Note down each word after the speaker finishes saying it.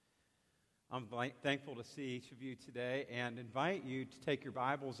I'm thankful to see each of you today and invite you to take your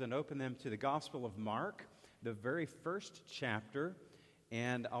Bibles and open them to the Gospel of Mark, the very first chapter,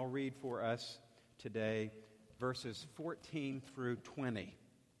 and I'll read for us today verses 14 through 20.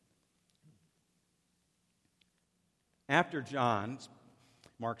 After John,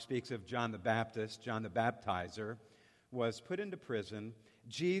 Mark speaks of John the Baptist, John the Baptizer, was put into prison,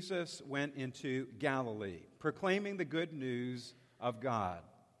 Jesus went into Galilee, proclaiming the good news of God.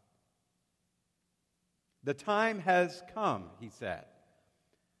 The time has come, he said.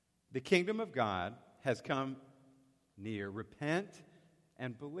 The kingdom of God has come near. Repent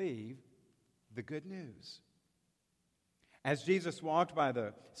and believe the good news. As Jesus walked by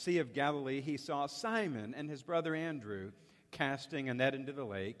the Sea of Galilee, he saw Simon and his brother Andrew casting a net into the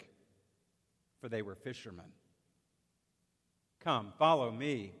lake, for they were fishermen. "Come, follow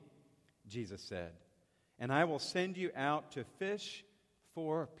me," Jesus said, "and I will send you out to fish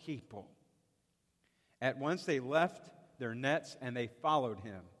for people." At once they left their nets and they followed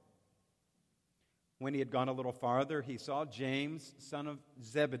him. When he had gone a little farther, he saw James, son of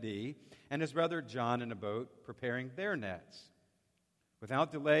Zebedee, and his brother John in a boat preparing their nets.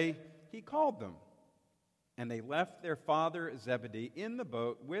 Without delay, he called them, and they left their father Zebedee in the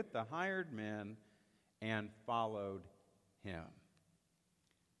boat with the hired men and followed him.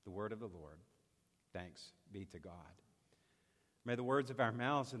 The word of the Lord. Thanks be to God. May the words of our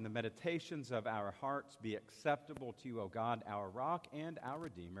mouths and the meditations of our hearts be acceptable to you, O God, our rock and our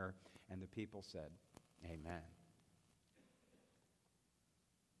Redeemer. And the people said, Amen.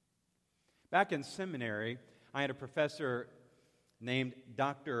 Back in seminary, I had a professor named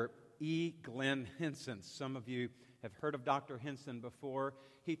Dr. E. Glenn Henson. Some of you have heard of Dr. Henson before.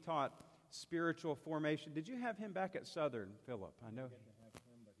 He taught spiritual formation. Did you have him back at Southern, Philip? I know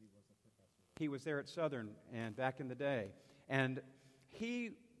he was there at Southern and back in the day. And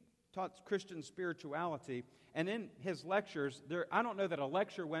he taught Christian spirituality. And in his lectures, I don't know that a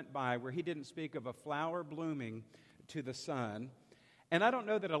lecture went by where he didn't speak of a flower blooming to the sun. And I don't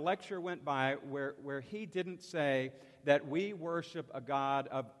know that a lecture went by where he didn't say that we worship a God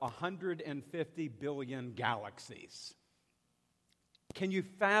of 150 billion galaxies. Can you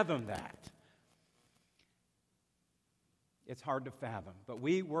fathom that? It's hard to fathom. But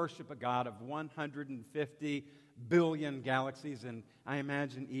we worship a God of 150 billion galaxies, and I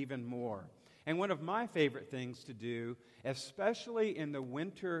imagine even more. And one of my favorite things to do, especially in the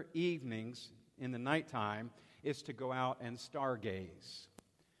winter evenings, in the nighttime, is to go out and stargaze.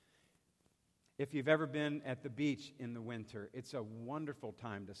 If you've ever been at the beach in the winter, it's a wonderful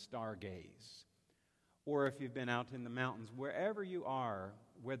time to stargaze. Or if you've been out in the mountains, wherever you are,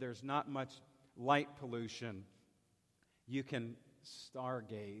 where there's not much light pollution, you can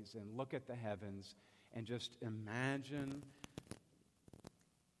stargaze and look at the heavens and just imagine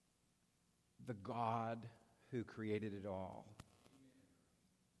the God who created it all.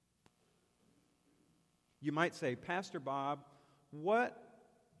 You might say, Pastor Bob, what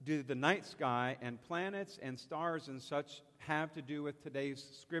do the night sky and planets and stars and such have to do with today's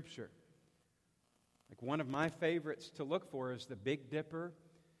scripture? Like one of my favorites to look for is the Big Dipper,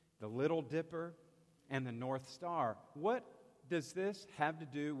 the Little Dipper, and the North Star. What does this have to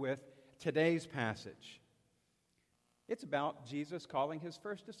do with today's passage? It's about Jesus calling his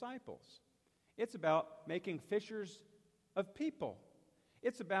first disciples. It's about making fishers of people.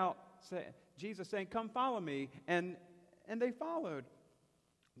 It's about Jesus saying, "Come follow me," and they followed.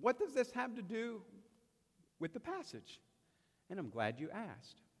 What does this have to do with the passage? And I'm glad you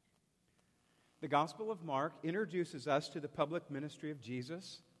asked. The Gospel of Mark introduces us to the public ministry of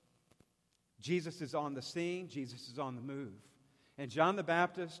Jesus. Jesus is on the scene. Jesus is on the move. And John the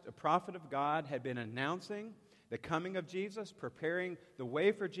Baptist, a prophet of God, had been announcing the coming of Jesus, preparing the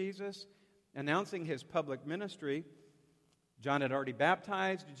way for Jesus, announcing his public ministry. John had already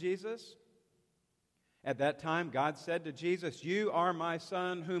baptized Jesus. At that time, God said to Jesus, "You are my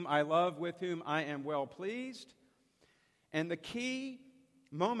Son, whom I love, with whom I am well pleased." And the key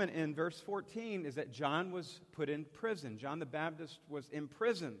moment in verse 14 is that John was put in prison. John the Baptist was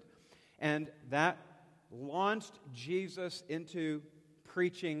imprisoned. And that launched Jesus into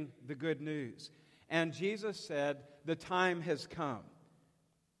preaching the good news. And Jesus said, "The time has come."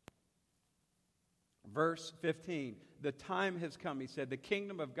 Verse 15, "The time has come," he said, "the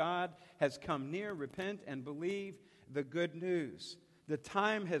kingdom of God has come near. Repent and believe the good news." The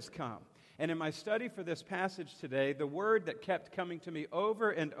time has come. And in my study for this passage today, the word that kept coming to me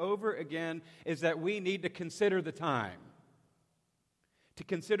over and over again is that we need to consider the time. To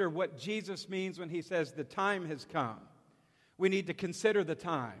consider what Jesus means when he says the time has come. We need to consider the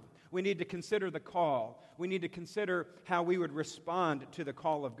time. We need to consider the call. We need to consider how we would respond to the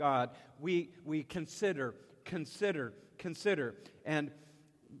call of God. We consider. And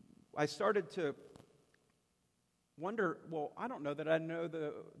I started to wonder, well, I don't know that I know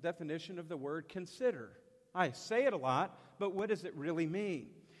the definition of the word consider. I say it a lot, but what does it really mean?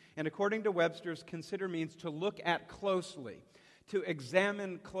 And according to Webster's, consider means to look at closely, to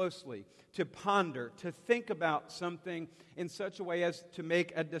examine closely, to ponder, to think about something in such a way as to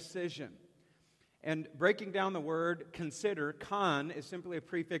make a decision. And breaking down the word consider, con is simply a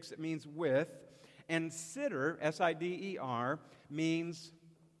prefix that means with, and sider, S-I-D-E-R, means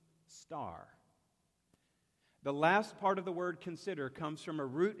star. The last part of the word consider comes from a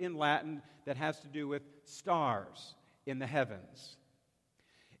root in Latin that has to do with stars in the heavens.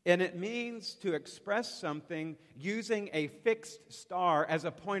 And it means to express something using a fixed star as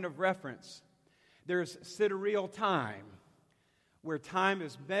a point of reference. There's sidereal time, where time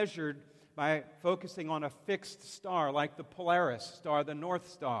is measured by focusing on a fixed star, like the Polaris star, the North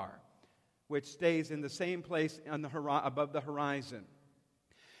Star, which stays in the same place on above the horizon.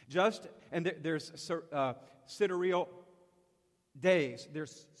 There's sidereal days,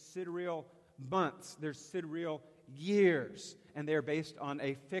 there's sidereal months, there's sidereal years, and they're based on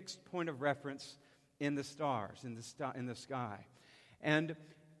a fixed point of reference in the stars, in the sky. And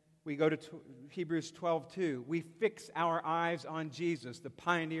we go to Hebrews 12:2. We fix our eyes on Jesus, the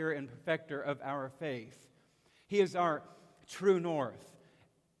pioneer and perfecter of our faith. He is our true north.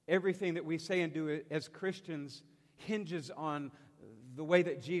 Everything that we say and do as Christians hinges on the way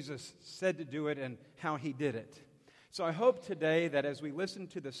that Jesus said to do it and how he did it. So I hope today that as we listen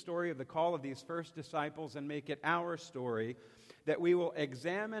to the story of the call of these first disciples and make it our story, that we will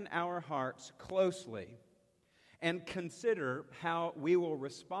examine our hearts closely and consider how we will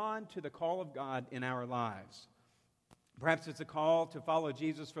respond to the call of God in our lives. Perhaps it's a call to follow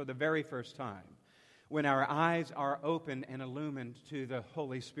Jesus for the very first time, when our eyes are open and illumined to the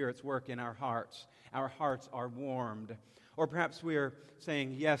Holy Spirit's work in our hearts are warmed. Or perhaps we are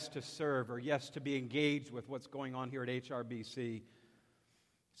saying yes to serve or yes to be engaged with what's going on here at HRBC.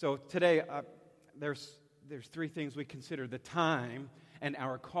 So today, there's three things we consider: the time and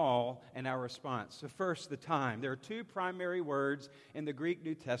our call and our response. So first, the time. There are two primary words in the Greek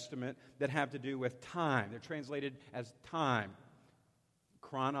New Testament that have to do with time. They're translated as time: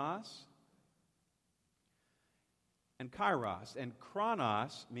 chronos and kairos. And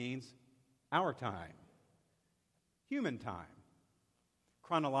chronos means our time, human time,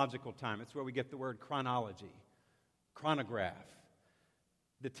 chronological time. It's where we get the word chronology, chronograph,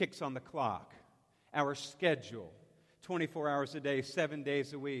 the ticks on the clock, our schedule, 24 hours a day, 7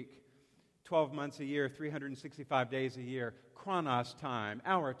 days a week, 12 months a year, 365 days a year. Chronos time,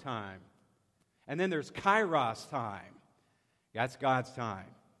 our time. And then there's kairos time. That's God's time.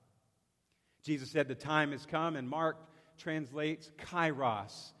 Jesus said the time has come, and Mark translates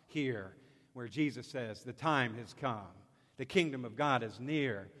kairos here, where Jesus says the time has come. The kingdom of God is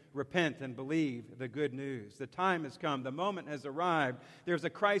near. Repent and believe the good news. The time has come. The moment has arrived. There's a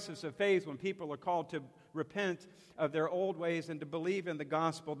crisis of faith when people are called to repent of their old ways and to believe in the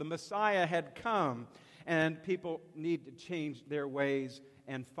gospel. The Messiah had come, and people need to change their ways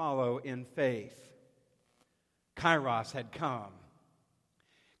and follow in faith. Kairos had come.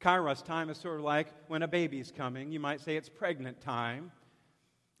 Kairos time is sort of like when a baby's coming. You might say it's pregnant time.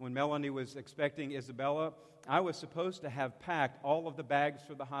 When Melanie was expecting Isabella, I was supposed to have packed all of the bags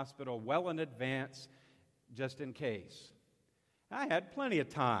for the hospital well in advance, just in case. I had plenty of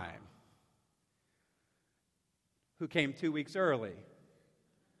time. Who came 2 weeks early?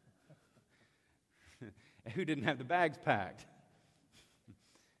 Who didn't have the bags packed?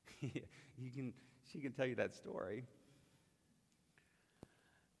 She can tell you that story.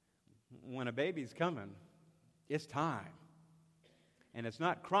 When a baby's coming, it's time. And it's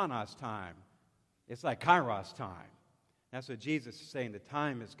not chronos time. It's like kairos time. That's what Jesus is saying. The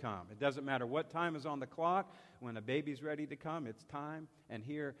time has come. It doesn't matter what time is on the clock. When a baby's ready to come, it's time. And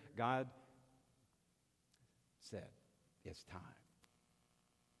here, God said, it's time.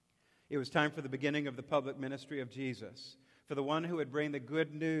 It was time for the beginning of the public ministry of Jesus, for the one who would bring the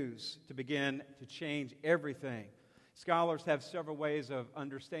good news to begin to change everything. Scholars have several ways of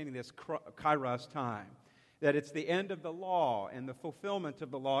understanding this kairos time. That it's the end of the law and the fulfillment of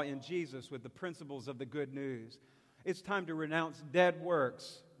the law in Jesus with the principles of the good news. It's time to renounce dead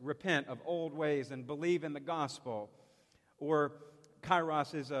works, repent of old ways, and believe in the gospel. Or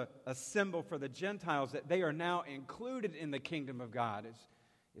kairos is a symbol for the Gentiles that they are now included in the kingdom of God.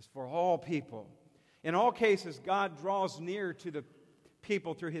 It's for all people. In all cases, God draws near to the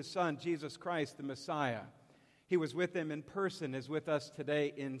people through His Son, Jesus Christ, the Messiah. He was with them in person, is with us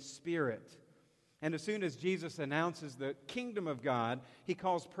today in spirit. And as soon as Jesus announces the kingdom of God, he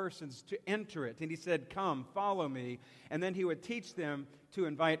calls persons to enter it. And he said, "Come, follow me." And then he would teach them to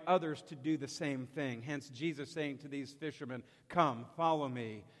invite others to do the same thing. Hence, Jesus saying to these fishermen, "Come, follow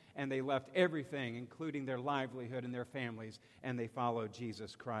me." And they left everything, including their livelihood and their families, and they followed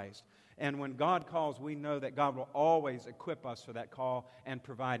Jesus Christ. And when God calls, we know that God will always equip us for that call and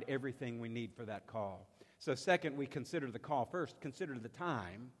provide everything we need for that call. So second, we consider the call. First, consider the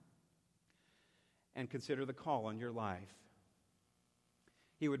time. And consider the call on your life.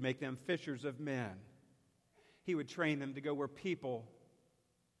 He would make them fishers of men. He would train them to go where people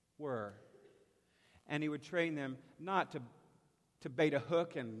were. And he would train them not to bait a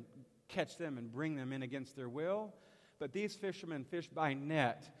hook and catch them and bring them in against their will, but these fishermen fished by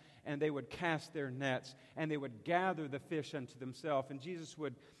net, and they would cast their nets, and they would gather the fish unto themselves. And Jesus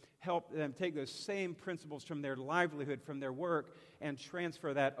would help them take those same principles from their livelihood, from their work, and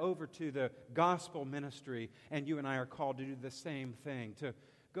transfer that over to the gospel ministry. And you and I are called to do the same thing, to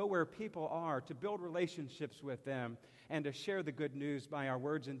go where people are, to build relationships with them, and to share the good news by our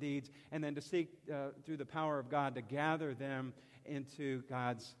words and deeds, and then to seek through the power of God to gather them into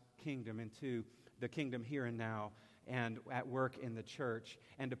God's kingdom, into the kingdom here and now, and at work in the church,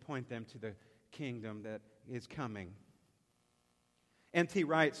 and to point them to the kingdom that is coming. N.T.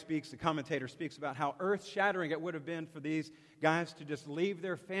 Wright the commentator speaks about how earth-shattering it would have been for these guys to just leave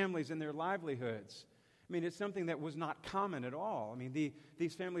their families and their livelihoods. I mean, it's something that was not common at all. I mean,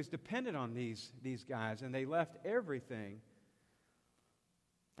 these families depended on these guys, and they left everything.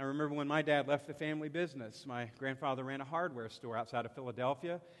 I remember when my dad left the family business. My grandfather ran a hardware store outside of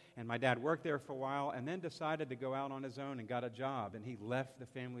Philadelphia, and my dad worked there for a while and then decided to go out on his own and got a job, and he left the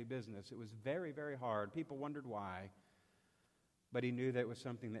family business. It was very, very hard. People wondered why. But he knew that it was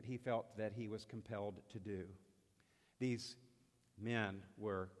something that he felt that he was compelled to do. These men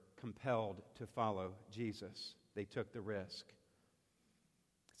were compelled to follow Jesus. They took the risk.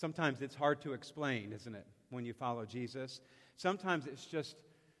 Sometimes it's hard to explain, isn't it, when you follow Jesus? Sometimes it's just,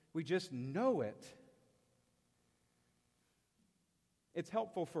 we just know it. It's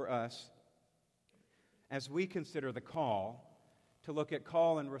helpful for us, as we consider the call, to look at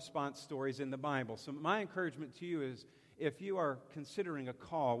call and response stories in the Bible. So my encouragement to you is, if you are considering a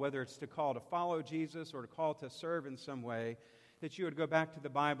call, whether it's to call to follow Jesus or to call to serve in some way, that you would go back to the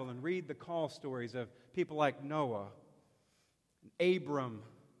Bible and read the call stories of people like Noah, Abram,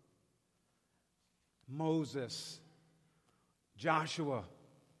 Moses, Joshua,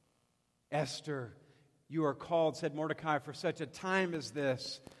 Esther. You are called, said Mordecai, for such a time as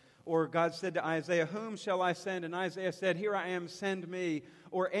this. Or God said to Isaiah, "Whom shall I send?" And Isaiah said, "Here I am, send me."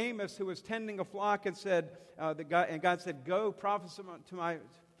 Or Amos, who was tending a flock, and said, God said, "Go prophesy to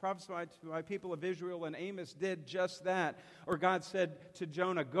my people of Israel." And Amos did just that. Or God said to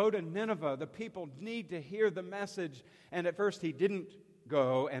Jonah, "Go to Nineveh. The people need to hear the message." And at first he didn't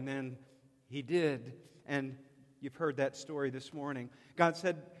go, and then he did. And you've heard that story this morning. God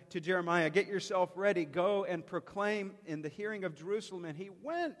said to Jeremiah, "Get yourself ready. Go and proclaim in the hearing of Jerusalem." And he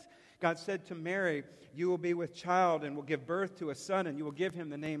went. God said to Mary, "You will be with child and will give birth to a son, and you will give him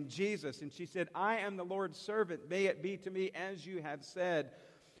the name Jesus." And she said, "I am the Lord's servant. May it be to me as you have said."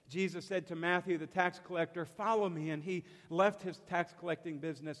 Jesus said to Matthew, the tax collector, "Follow me." And he left his tax collecting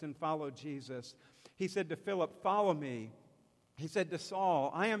business and followed Jesus. He said to Philip, "Follow me." He said to Saul,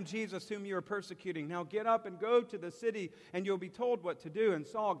 "I am Jesus whom you are persecuting. Now get up and go to the city, and you'll be told what to do." And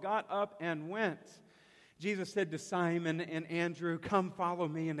Saul got up and went. Jesus said to Simon and Andrew, "Come follow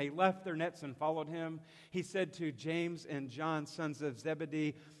me." And they left their nets and followed him. He said to James and John, sons of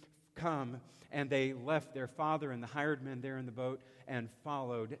Zebedee, "Come." And they left their father and the hired men there in the boat and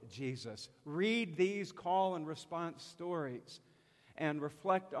followed Jesus. Read these call and response stories and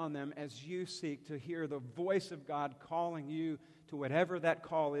reflect on them as you seek to hear the voice of God calling you to whatever that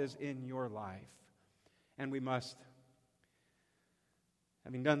call is in your life. And we must,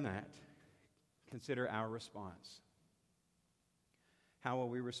 having done that, consider our response. How will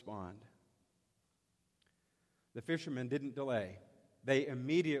we respond? The fishermen didn't delay. They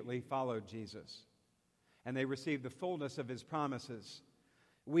immediately followed Jesus, and they received the fullness of his promises.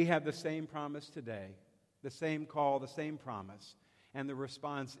 We have the same promise today, the same call, the same promise, and the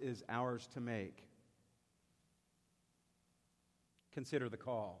response is ours to make. Consider the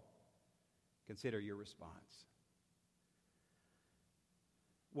call. Consider your response.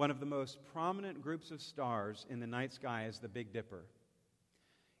 One of the most prominent groups of stars in the night sky is the Big Dipper.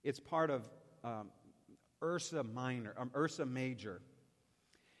 It's part of Ursa Major.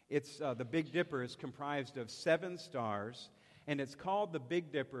 It's the Big Dipper is comprised of 7 stars, and it's called the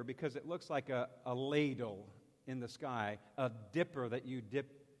Big Dipper because it looks like a ladle in the sky, a dipper that you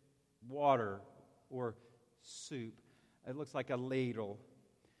dip water or soup. It looks like a ladle.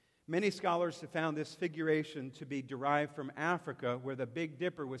 Many scholars have found this figuration to be derived from Africa, where the Big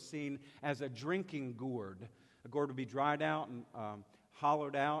Dipper was seen as a drinking gourd. A gourd would be dried out and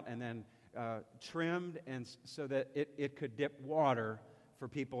hollowed out and then trimmed, and so that it could dip water for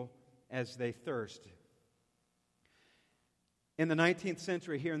people as they thirst. In the 19th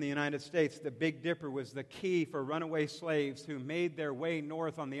century here in the United States, the Big Dipper was the key for runaway slaves who made their way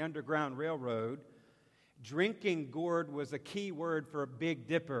north on the Underground Railroad. Drinking gourd was a key word for a Big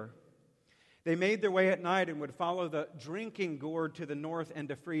Dipper. They made their way at night and would follow the drinking gourd to the north and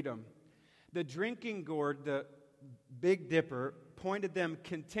to freedom. The drinking gourd, the Big Dipper, pointed them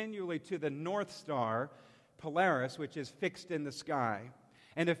continually to the North Star, Polaris, which is fixed in the sky.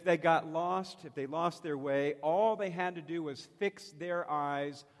 And if they got lost, if they lost their way, all they had to do was fix their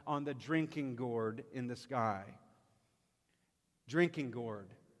eyes on the drinking gourd in the sky. Drinking gourd,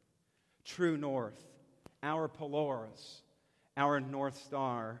 true north, our Polaris, our North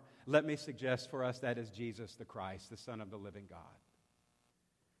Star. Let me suggest for us that is Jesus the Christ, the Son of the living God.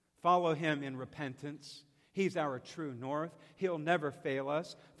 Follow him in repentance. He's our true north. He'll never fail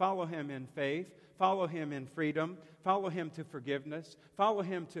us. Follow him in faith. Follow him in freedom. Follow him to forgiveness. Follow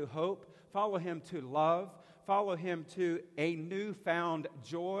him to hope. Follow him to love. Follow him to a newfound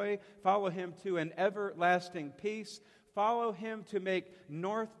joy. Follow him to an everlasting peace. Follow him to make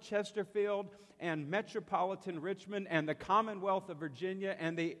North Chesterfield and metropolitan Richmond and the Commonwealth of Virginia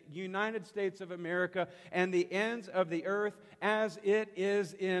and the United States of America and the ends of the earth as it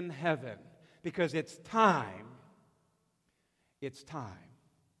is in heaven. Because it's time. It's time.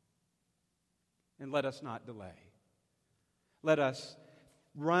 And let us not delay. Let us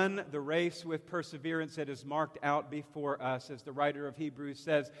run the race with perseverance that is marked out before us, as the writer of Hebrews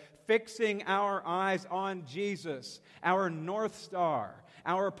says, fixing our eyes on Jesus, our North Star,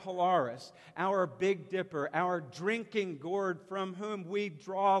 our Polaris, our Big Dipper, our drinking gourd from whom we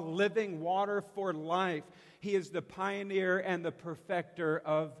draw living water for life. He is the pioneer and the perfecter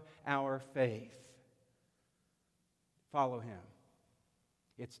of our faith. Follow him.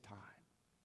 It's time.